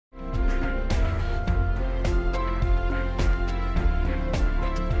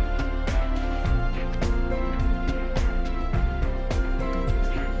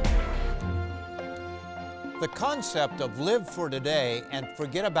concept of live for today and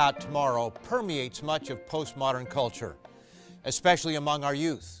forget about tomorrow permeates much of postmodern culture, especially among our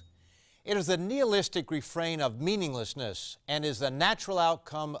youth. It is the nihilistic refrain of meaninglessness and is the natural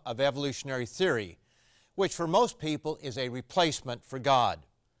outcome of evolutionary theory, which for most people is a replacement for God.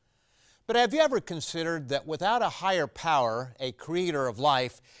 But have you ever considered that without a higher power, a creator of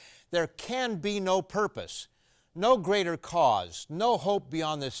life, there can be no purpose, no greater cause, no hope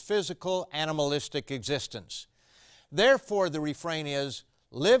beyond this physical, animalistic existence? Therefore, the refrain is,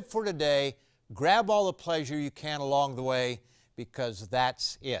 live for today, grab all the pleasure you can along the way, because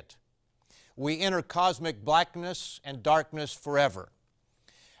that's it. We enter cosmic blackness and darkness forever.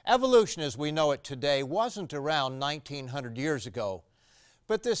 Evolution as we know it today wasn't around 1900 years ago,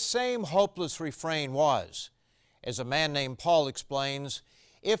 but this same hopeless refrain was. As a man named Paul explains,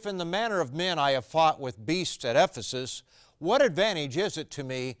 if in the manner of men I have fought with beasts at Ephesus, what advantage is it to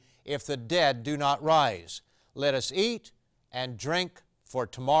me if the dead do not rise? Let us eat and drink, for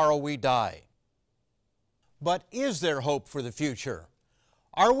tomorrow we die. But is there hope for the future?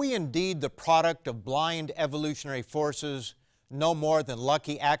 Are we indeed the product of blind evolutionary forces, no more than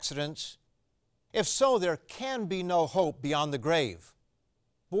lucky accidents? If so, there can be no hope beyond the grave.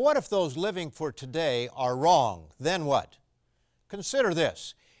 But what if those living for today are wrong? Then what? Consider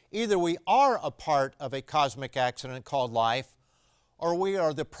this. Either we are a part of a cosmic accident called life, or we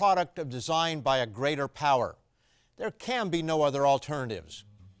are the product of design by a greater power. There can be no other alternatives.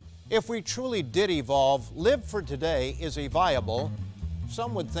 If we truly did evolve, live for today is a viable,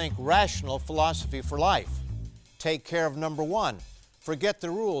 some would think rational philosophy for life. Take care of number one. Forget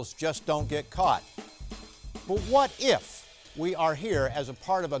the rules, just don't get caught. But what if we are here as a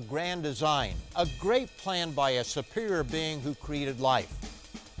part of a grand design, a great plan by a superior being who created life?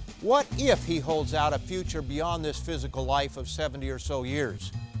 What if He holds out a future beyond this physical life of 70 or so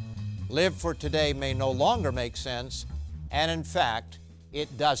years? Live for today may no longer make sense, and in fact,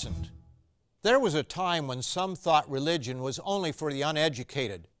 it doesn't. There was a time when some thought religion was only for the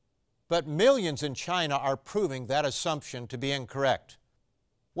uneducated, but millions in China are proving that assumption to be incorrect.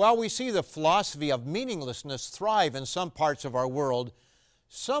 While we see the philosophy of meaninglessness thrive in some parts of our world,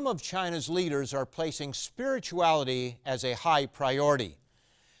 some of China's leaders are placing spirituality as a high priority.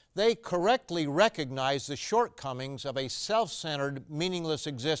 They correctly recognize the shortcomings of a self-centered, meaningless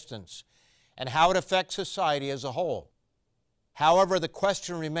existence and how it affects society as a whole. However, the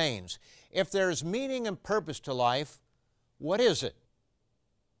question remains, if there is meaning and purpose to life, what is it?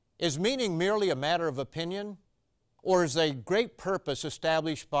 Is meaning merely a matter of opinion? Or is a great purpose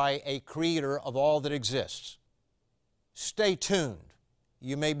established by a creator of all that exists? Stay tuned.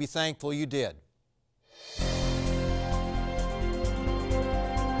 You may be thankful you did.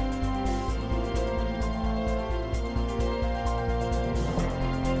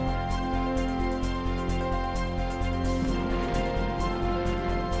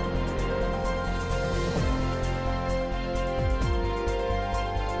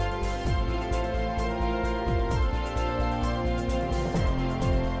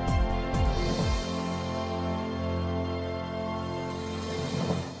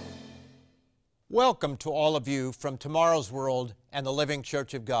 Welcome to all of you from Tomorrow's World and the Living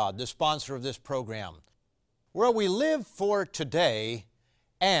Church of God, the sponsor of this program, where we live for today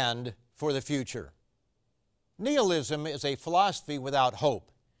and for the future. Nihilism is a philosophy without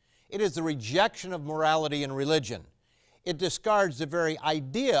hope. It is the rejection of morality and religion. It discards the very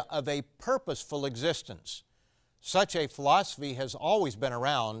idea of a purposeful existence. Such a philosophy has always been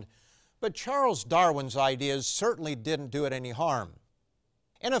around, but Charles Darwin's ideas certainly didn't do it any harm.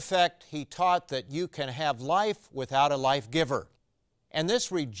 In effect, he taught that you can have life without a life giver. And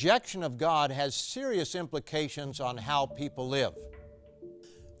this rejection of God has serious implications on how people live.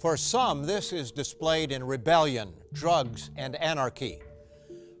 For some, this is displayed in rebellion, drugs, and anarchy.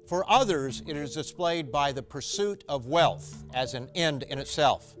 For others, it is displayed by the pursuit of wealth as an end in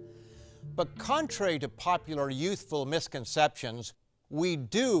itself. But contrary to popular youthful misconceptions, we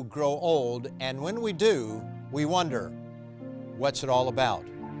do grow old, and when we do, we wonder, what's it all about?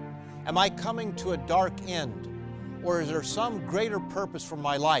 Am I coming to a dark end? Or is there some greater purpose for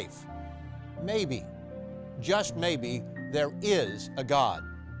my life? Maybe, just maybe, there is a God.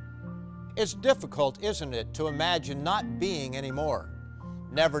 It's difficult, isn't it, to imagine not being anymore,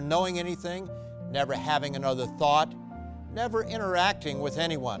 never knowing anything, never having another thought, never interacting with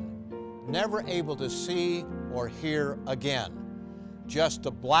anyone, never able to see or hear again, just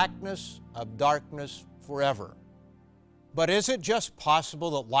the blackness of darkness forever. But is it just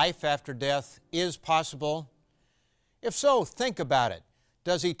possible that life after death is possible? If so, think about it.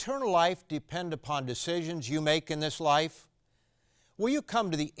 Does eternal life depend upon decisions you make in this life? Will you come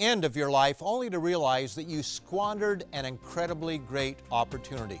to the end of your life only to realize that you squandered an incredibly great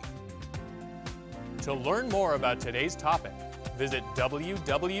opportunity? To learn more about today's topic, visit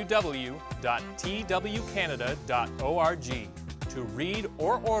www.twcanada.org to read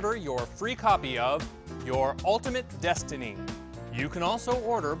or order your free copy of Your Ultimate Destiny. You can also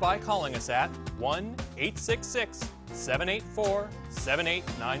order by calling us at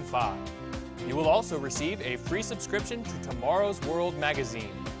 1-866-784-7895. You will also receive a free subscription to Tomorrow's World magazine.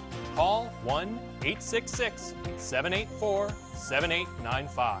 Call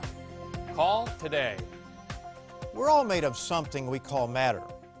 1-866-784-7895. Call today. We're all made of something we call matter.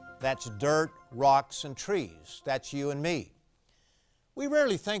 That's dirt, rocks, and trees. That's you and me. We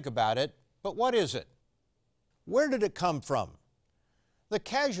rarely think about it, but what is it? Where did it come from? The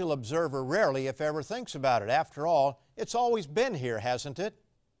casual observer rarely, if ever, thinks about it. After all, it's always been here, hasn't it?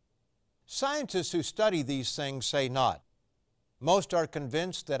 Scientists who study these things say not. Most are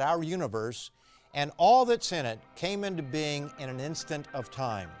convinced that our universe and all that's in it came into being in an instant of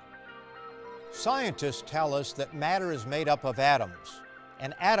time. Scientists tell us that matter is made up of atoms,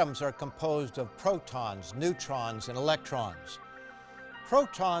 and atoms are composed of protons, neutrons, and electrons.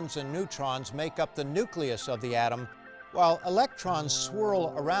 Protons and neutrons make up the nucleus of the atom, while electrons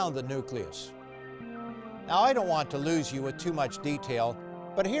swirl around the nucleus. Now, I don't want to lose you with too much detail,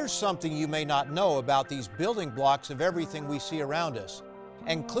 but here's something you may not know about these building blocks of everything we see around us,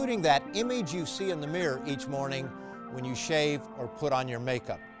 including that image you see in the mirror each morning when you shave or put on your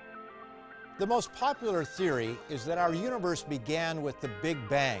makeup. The most popular theory is that our universe began with the Big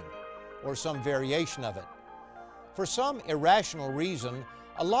Bang, or some variation of it. For some irrational reason,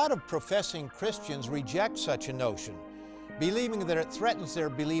 a lot of professing Christians reject such a notion, believing that it threatens their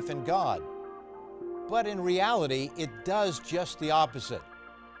belief in God. But in reality, it does just the opposite.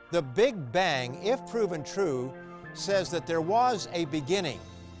 The Big Bang, if proven true, says that there was a beginning.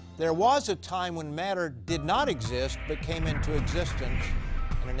 There was a time when matter did not exist but came into existence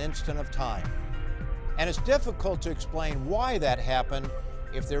in an instant of time. And it's difficult to explain why that happened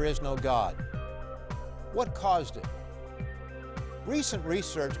if there is no God. What caused it? Recent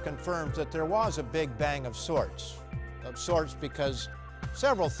research confirms that there was a Big Bang of sorts because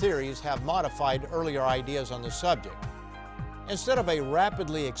several theories have modified earlier ideas on the subject. Instead of a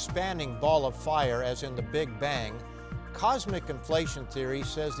rapidly expanding ball of fire as in the Big Bang, cosmic inflation theory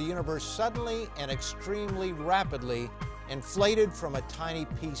says the universe suddenly and extremely rapidly inflated from a tiny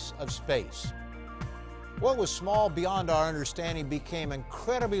piece of space. What was small beyond our understanding became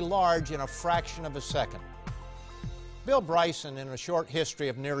incredibly large in a fraction of a second. Bill Bryson, in A Short History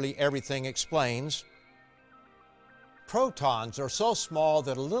of Nearly Everything, explains, protons are so small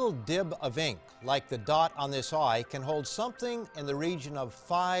that a little dib of ink, like the dot on this eye, can hold something in the region of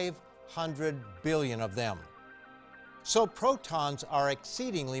 500 billion of them. So protons are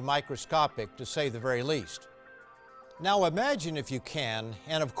exceedingly microscopic, to say the very least. Now imagine, if you can,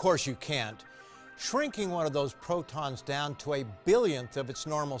 and of course you can't, shrinking one of those protons down to a billionth of its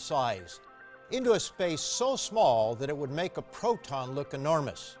normal size, into a space so small that it would make a proton look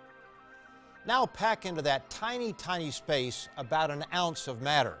enormous. Now pack into that tiny, tiny space about an ounce of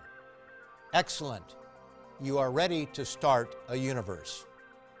matter. Excellent. You are ready to start a universe.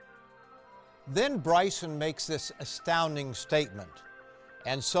 Then Bryson makes this astounding statement,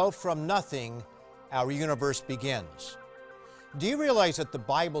 and so from nothing, our universe begins. Do you realize that the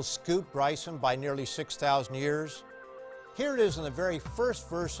Bible scooped Bryson by nearly 6,000 years? Here it is in the very first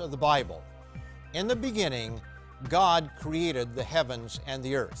verse of the Bible. In the beginning, God created the heavens and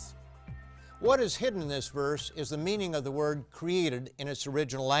the earth. What is hidden in this verse is the meaning of the word created in its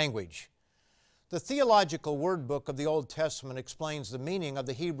original language. The Theological Word Book of the Old Testament explains the meaning of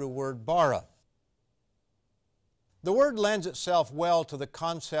the Hebrew word bara. The word lends itself well to the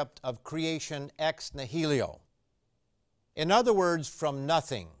concept of creation ex nihilo. In other words, from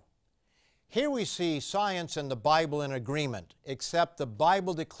nothing. Here we see science and the Bible in agreement, except the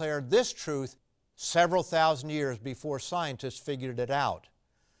Bible declared this truth several thousand years before scientists figured it out.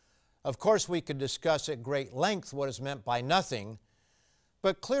 Of course, we could discuss at great length what is meant by nothing,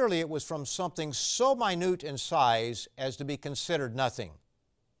 but clearly it was from something so minute in size as to be considered nothing.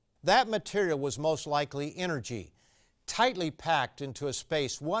 That material was most likely energy, tightly packed into a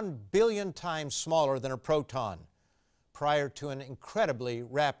space 1 billion times smaller than a proton, prior to an incredibly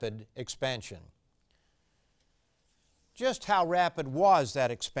rapid expansion. Just how rapid was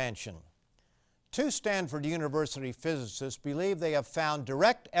that expansion? Two Stanford University physicists believe they have found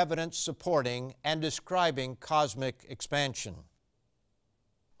direct evidence supporting and describing cosmic expansion.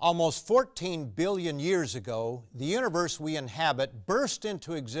 Almost 14 billion years ago, the universe we inhabit burst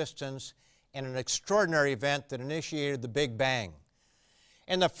into existence in an extraordinary event that initiated the Big Bang.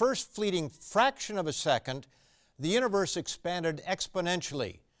 In the first fleeting fraction of a second, the universe expanded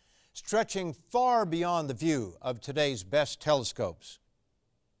exponentially, stretching far beyond the view of today's best telescopes.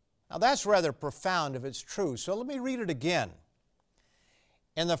 Now that's rather profound if it's true, so let me read it again.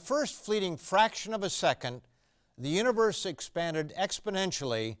 In the first fleeting fraction of a second, the universe expanded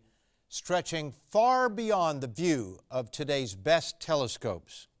exponentially, stretching far beyond the view of today's best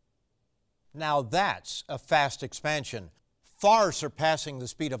telescopes. Now that's a fast expansion, far surpassing the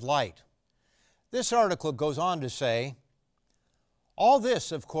speed of light. This article goes on to say, all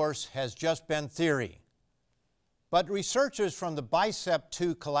this, of course, has just been theory. But researchers from the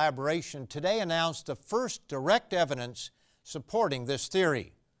BICEP2 collaboration today announced the first direct evidence supporting this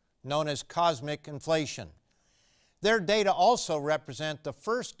theory, known as cosmic inflation. Their data also represent the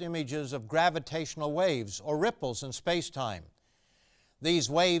first images of gravitational waves or ripples in space-time. These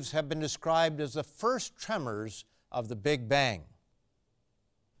waves have been described as the first tremors of the Big Bang.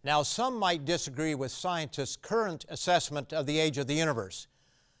 Now, some might disagree with scientists' current assessment of the age of the universe,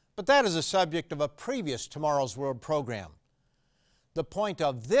 but that is the subject of a previous Tomorrow's World program. The point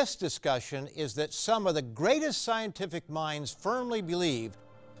of this discussion is that some of the greatest scientific minds firmly believe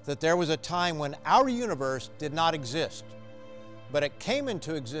that there was a time when our universe did not exist, but it came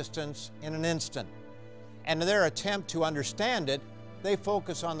into existence in an instant. And in their attempt to understand it, they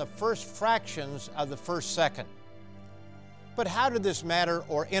focus on the first fractions of the first second. But how did this matter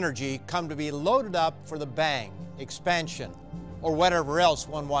or energy come to be loaded up for the bang, expansion, or whatever else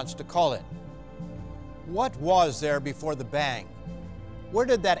one wants to call it? What was there before the bang? Where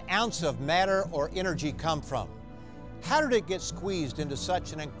did that ounce of matter or energy come from? How did it get squeezed into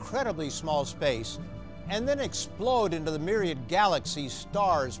such an incredibly small space and then explode into the myriad galaxies,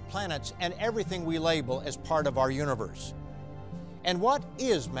 stars, planets, and everything we label as part of our universe? And what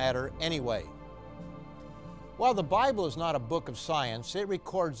is matter anyway? While the Bible is not a book of science, it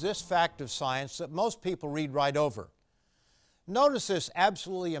records this fact of science that most people read right over. Notice this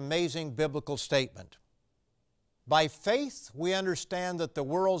absolutely amazing biblical statement. By faith, we understand that the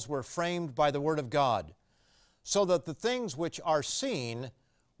worlds were framed by the Word of God, so that the things which are seen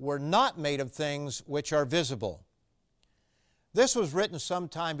were not made of things which are visible. This was written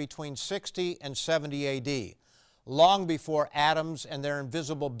sometime between 60 and 70 A.D., long before atoms and their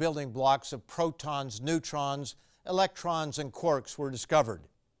invisible building blocks of protons, neutrons, electrons, and quarks were discovered.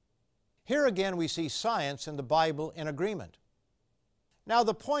 Here again we see science and the Bible in agreement. Now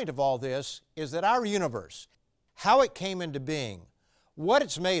the point of all this is that our universe, how it came into being, what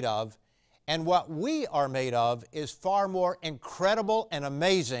it's made of, and what we are made of is far more incredible and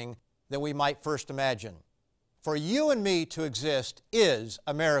amazing than we might first imagine. For you and me to exist is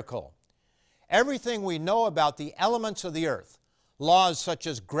a miracle. Everything we know about the elements of the earth, laws such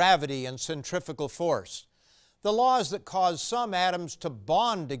as gravity and centrifugal force, the laws that cause some atoms to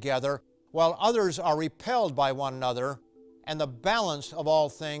bond together while others are repelled by one another, and the balance of all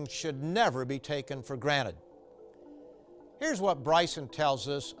things should never be taken for granted. Here's what Bryson tells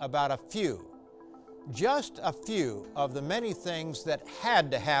us about just a few of the many things that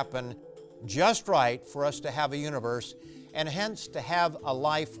had to happen just right for us to have a universe and hence to have a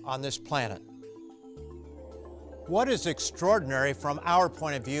life on this planet. What is extraordinary from our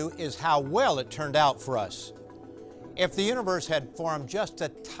point of view is how well it turned out for us. If the universe had formed just a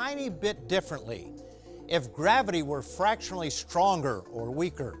tiny bit differently, if gravity were fractionally stronger or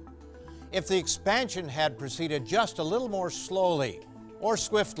weaker, if the expansion had proceeded just a little more slowly or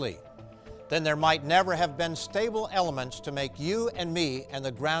swiftly, then there might never have been stable elements to make you and me and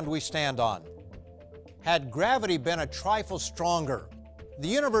the ground we stand on. Had gravity been a trifle stronger, the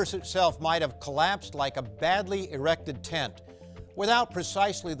universe itself might have collapsed like a badly erected tent without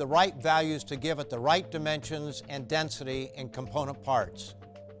precisely the right values to give it the right dimensions and density in component parts.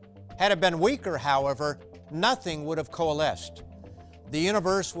 Had it been weaker, however, nothing would have coalesced. The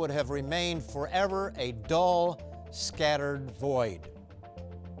universe would have remained forever a dull, scattered void.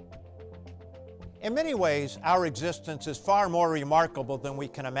 In many ways, our existence is far more remarkable than we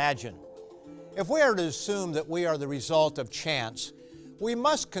can imagine. If we are to assume that we are the result of chance, we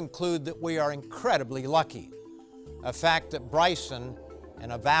must conclude that we are incredibly lucky, a fact that Bryson, an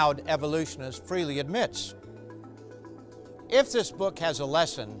avowed evolutionist, freely admits. If this book has a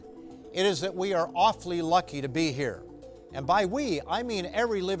lesson, it is that we are awfully lucky to be here. And by we, I mean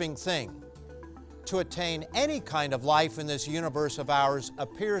every living thing. To attain any kind of life in this universe of ours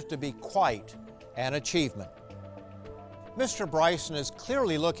appears to be quite an achievement. Mr. Bryson is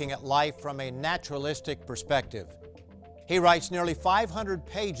clearly looking at life from a naturalistic perspective. He writes nearly 500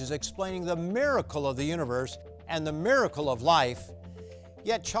 pages explaining the miracle of the universe and the miracle of life,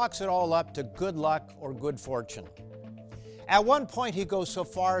 yet chalks it all up to good luck or good fortune. At one point, he goes so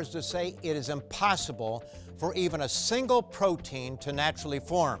far as to say it is impossible for even a single protein to naturally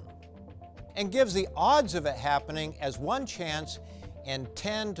form, and gives the odds of it happening as 1 chance in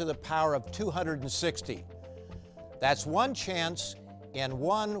 10 to the power of 260. That's 1 chance in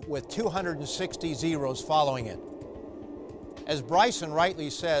 1 with 260 zeros following it. As Bryson rightly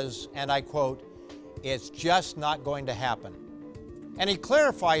says, and I quote, "It's just not going to happen." And he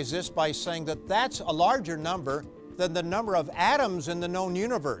clarifies this by saying that that's a larger number than the number of atoms in the known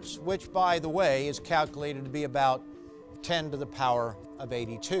universe, which, by the way, is calculated to be about 10 to the power of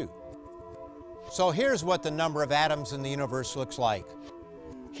 82. So here's what the number of atoms in the universe looks like.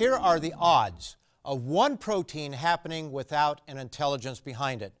 Here are the odds of one protein happening without an intelligence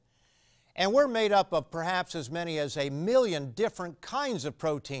behind it. And we're made up of perhaps as many as 1,000,000 different kinds of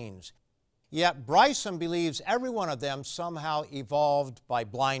proteins. Yet Bryson believes every one of them somehow evolved by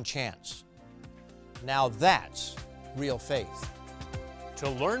blind chance. Now that's real faith. To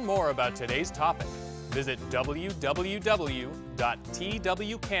learn more about today's topic, visit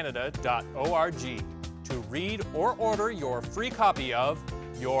www.twcanada.org to read or order your free copy of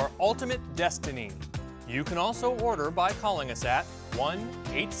Your Ultimate Destiny. You can also order by calling us at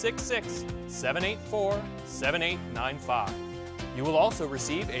 1-866-784-7895. You will also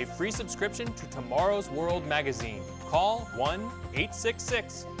receive a free subscription to Tomorrow's World magazine. Call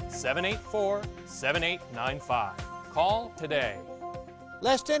 1-866-784-7895. Call today.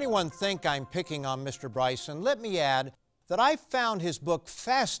 Lest anyone think I'm picking on Mr. Bryson, let me add that I found his book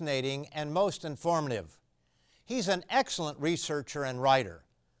fascinating and most informative. He's an excellent researcher and writer.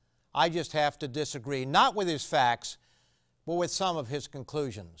 I just have to disagree, not with his facts, but with some of his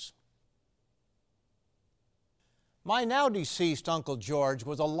conclusions. My now deceased Uncle George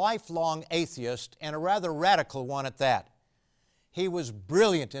was a lifelong atheist, and a rather radical one at that. He was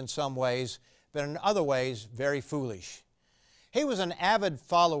brilliant in some ways, but in other ways very foolish. He was an avid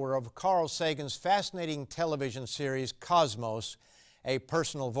follower of Carl Sagan's fascinating television series Cosmos, A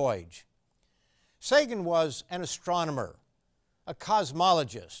Personal Voyage. Sagan was an astronomer, a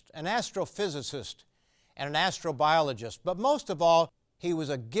cosmologist, an astrophysicist, and an astrobiologist, but most of all, he was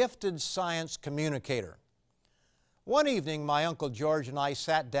a gifted science communicator. One evening, my Uncle George and I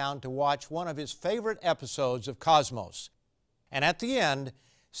sat down to watch one of his favorite episodes of Cosmos, and at the end,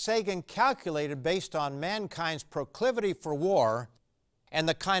 Sagan calculated, based on mankind's proclivity for war and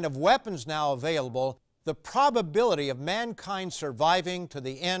the kind of weapons now available, the probability of mankind surviving to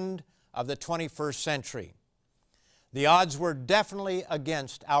the end of the 21st century. The odds were definitely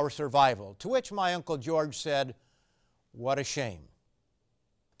against our survival, to which my Uncle George said, "What a shame."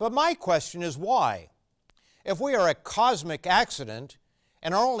 But my question is why? If we are a cosmic accident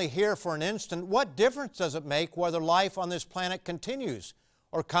and are only here for an instant, what difference does it make whether life on this planet continues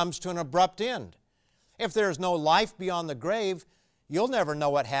or comes to an abrupt end? If there is no life beyond the grave, you'll never know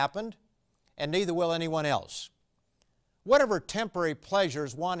what happened, and neither will anyone else. Whatever temporary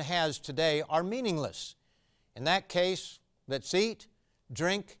pleasures one has today are meaningless. In that case, let's eat,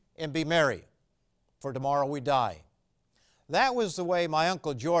 drink, and be merry, for tomorrow we die. That was the way my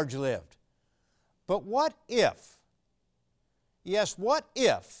Uncle George lived. But what if, yes, what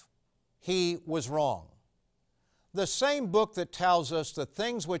if he was wrong? The same book that tells us the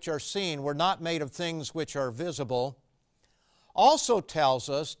things which are seen were not made of things which are visible also tells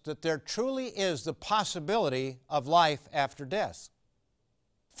us that there truly is the possibility of life after death.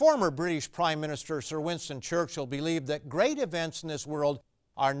 Former British Prime Minister Sir Winston Churchill believed that great events in this world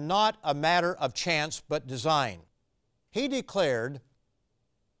are not a matter of chance but design. He declared,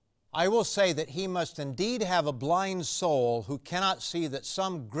 "I will say that he must indeed have a blind soul who cannot see that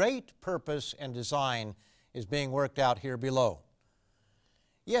some great purpose and design is being worked out here below."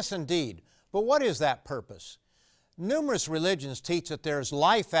 Yes, indeed. But what is that purpose? Numerous religions teach that there is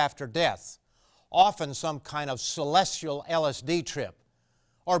life after death, often some kind of celestial LSD trip,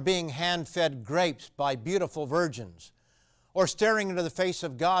 or being hand-fed grapes by beautiful virgins, or staring into the face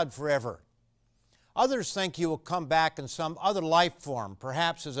of God forever. Others think you will come back in some other life form,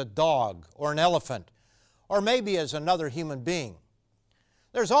 perhaps as a dog or an elephant, or maybe as another human being.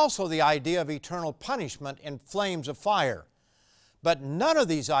 There's also the idea of eternal punishment in flames of fire, but none of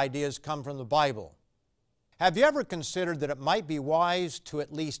these ideas come from the Bible. Have you ever considered that it might be wise to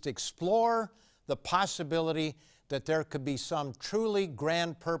at least explore the possibility that there could be some truly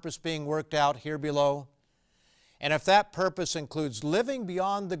grand purpose being worked out here below? And if that purpose includes living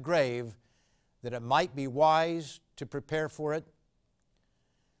beyond the grave, that it might be wise to prepare for it?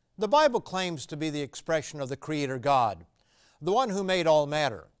 The Bible claims to be the expression of the Creator God, the one who made all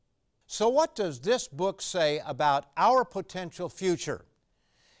matter. So what does this book say about our potential future?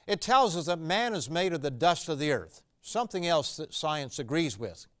 It tells us that man is made of the dust of the earth. something else that science agrees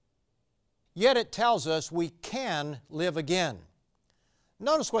with. Yet it tells us we can live again.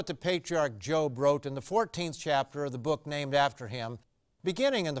 Notice what the patriarch Job wrote in the 14th chapter of the book named after him,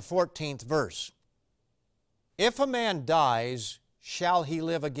 beginning in the 14th verse. If a man dies, shall he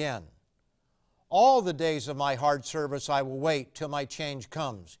live again? All the days of my hard service I will wait till my change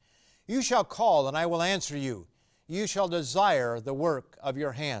comes. You shall call, and I will answer you. You shall desire the work of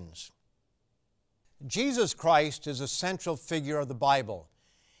your hands. Jesus Christ is a central figure of the Bible,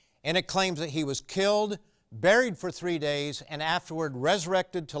 and it claims that He was killed, buried for 3 days, and afterward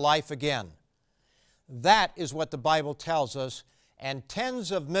resurrected to life again. That is what the Bible tells us, and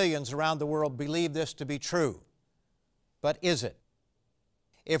tens of millions around the world believe this to be true. But is it?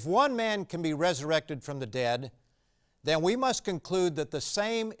 If one man can be resurrected from the dead, then we must conclude that the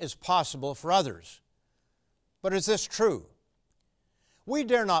same is possible for others. But is this true? We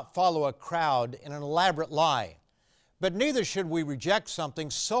dare not follow a crowd in an elaborate lie, but neither should we reject something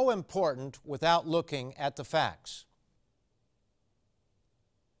so important without looking at the facts.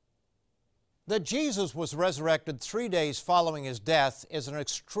 That Jesus was resurrected 3 days following His death is an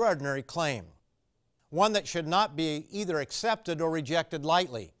extraordinary claim, one that should not be either accepted or rejected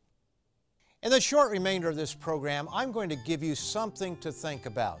lightly. In the short remainder of this program, I'm going to give you something to think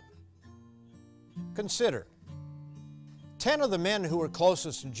about. Consider, 10 of the men who were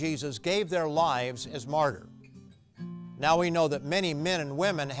closest to Jesus gave their lives as martyrs. Now we know that many men and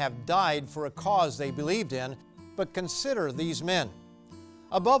women have died for a cause they believed in, but consider these men.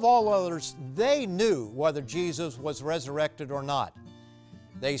 Above all others, they knew whether Jesus was resurrected or not.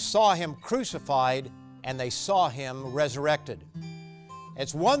 They saw Him crucified and they saw Him resurrected.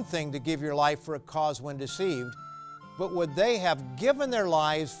 It's one thing to give your life for a cause when deceived, but would they have given their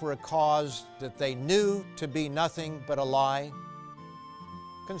lives for a cause that they knew to be nothing but a lie?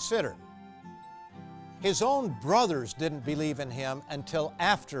 Consider. His own brothers didn't believe in Him until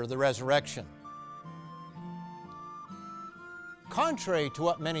after the resurrection. Contrary to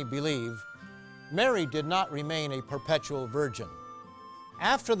what many believe, Mary did not remain a perpetual virgin.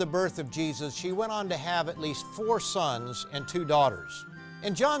 After the birth of Jesus, she went on to have at least 4 sons and 2 daughters.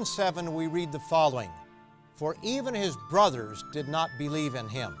 In John 7, we read the following, "For even His brothers did not believe in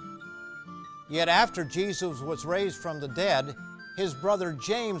Him." Yet after Jesus was raised from the dead, His brother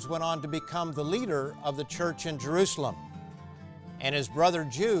James went on to become the leader of the church in Jerusalem. And his brother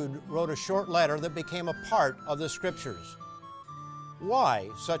Jude wrote a short letter that became a part of the Scriptures. Why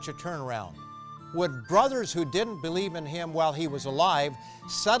such a turnaround? Would brothers who didn't believe in Him while He was alive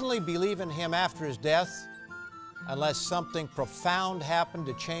suddenly believe in Him after His death, unless something profound happened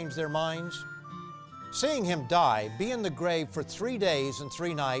to change their minds? Seeing Him die, be in the grave for 3 days and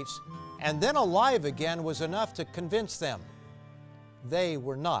 3 nights, and then alive again was enough to convince them. They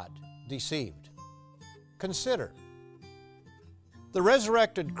were not deceived. Consider, the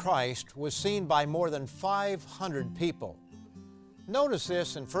resurrected Christ was seen by more than 500 people. Notice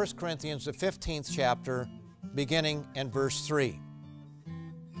this in 1 Corinthians, the 15th chapter, beginning in verse 3.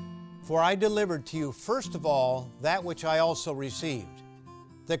 "For I delivered to you first of all that which I also received,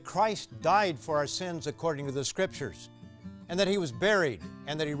 that Christ died for our sins according to the Scriptures, and that He was buried,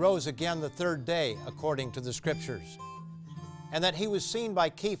 and that He rose again the 3rd day according to the Scriptures, and that He was seen by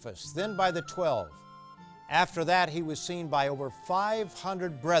Cephas, then by the 12. After that He was seen by over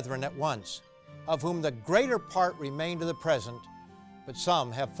 500 brethren at once, of whom the greater part remain to the present, but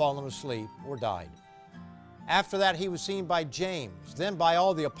some have fallen asleep or died. After that He was seen by James, then by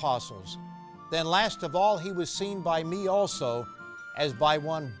all the apostles. Then last of all He was seen by me also, as by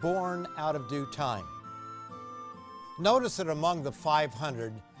one born out of due time." Notice that among the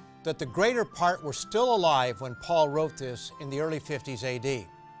 500, that the greater part were still alive when Paul wrote this in the early 50s AD,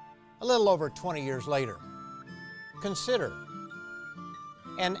 a little over 20 years later. Consider,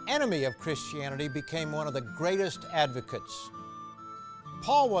 an enemy of Christianity became one of the greatest advocates.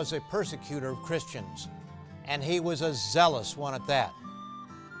 Paul was a persecutor of Christians, and he was a zealous one at that.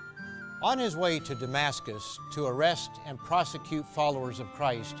 On his way to Damascus to arrest and prosecute followers of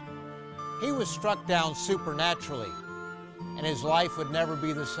Christ, he was struck down supernaturally, and his life would never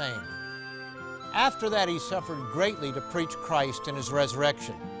be the same. After that, he suffered greatly to preach Christ and His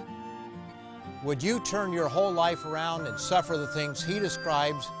resurrection. Would you turn your whole life around and suffer the things he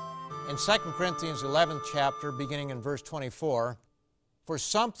describes in 2 Corinthians 11th chapter, beginning in verse 24, for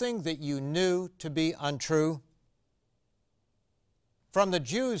something that you knew to be untrue? From the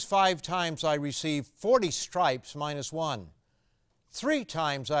Jews 5 times I received 40 stripes minus 1. 3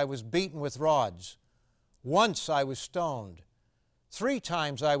 times I was beaten with rods. Once I was stoned. 3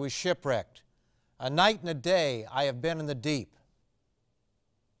 times I was shipwrecked. A night and a day I have been in the deep.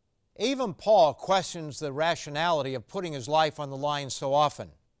 Even Paul questions the rationality of putting his life on the line so often.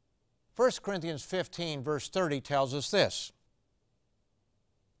 1 Corinthians 15, verse 30 tells us this.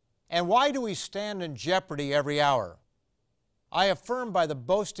 And why do we stand in jeopardy every hour? I affirm by the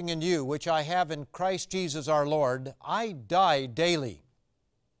boasting in you, which I have in Christ Jesus our Lord, I die daily.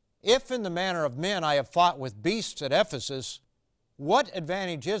 If in the manner of men I have fought with beasts at Ephesus, what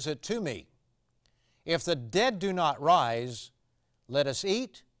advantage is it to me? If the dead do not rise, let us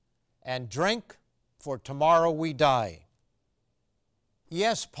eat and drink, for tomorrow we die.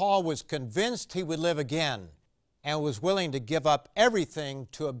 Yes, Paul was convinced he would live again and was willing to give up everything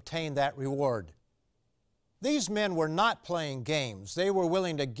to obtain that reward. These men were not playing games. They were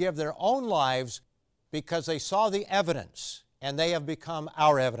willing to give their own lives because they saw the evidence, and they have become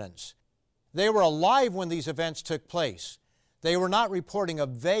our evidence. They were alive when these events took place. They were not reporting a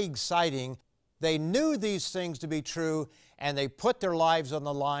vague sighting. They knew these things to be true, and they put their lives on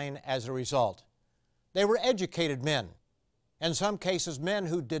the line as a result. They were educated men, in some cases men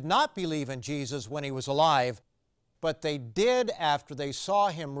who did not believe in Jesus when he was alive, but they did after they saw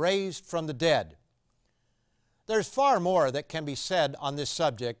him raised from the dead. There's far more that can be said on this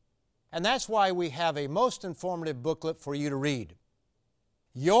subject, and that's why we have a most informative booklet for you to read.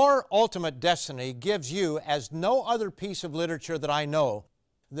 Your Ultimate Destiny gives you, as no other piece of literature that I know,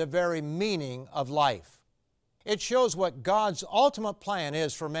 the very meaning of life. It shows what God's ultimate plan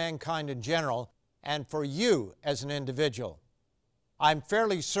is for mankind in general and for you as an individual. I'm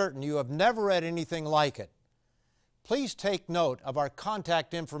fairly certain you have never read anything like it. Please take note of our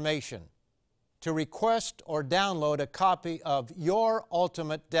contact information to request or download a copy of Your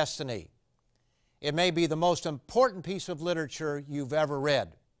Ultimate Destiny. It may be the most important piece of literature you've ever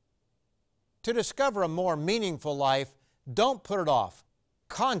read. To discover a more meaningful life, don't put it off.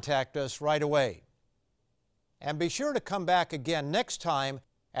 Contact us right away. And be sure to come back again next time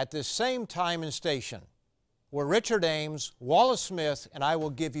at this same time and station, where Richard Ames, Wallace Smith, and I will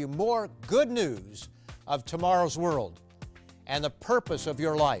give you more good news of tomorrow's world and the purpose of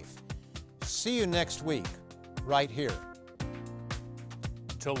your life. See you next week, right here.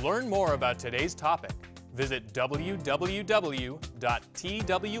 To learn more about today's topic, visit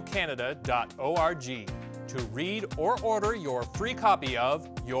www.twcanada.org to read or order your free copy of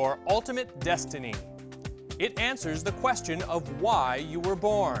Your Ultimate Destiny. It answers the question of why you were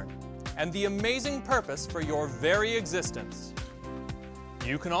born and the amazing purpose for your very existence.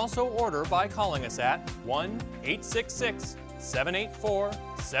 You can also order by calling us at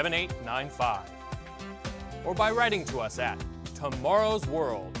 1-866-784-7895 or by writing to us at Tomorrow's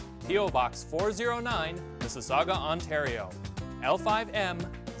World, P.O. Box 409, Mississauga, Ontario,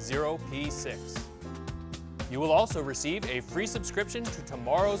 L5M0P6. You will also receive a free subscription to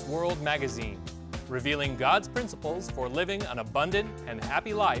Tomorrow's World magazine, revealing God's principles for living an abundant and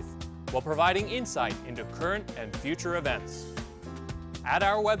happy life while providing insight into current and future events. At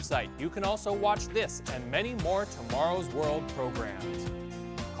our website, you can also watch this and many more Tomorrow's World programs.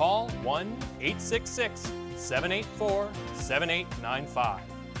 Call 1-866-784-7895.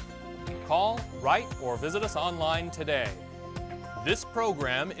 Call, write, or visit us online today. This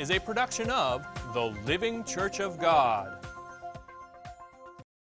program is a production of the Living Church of God.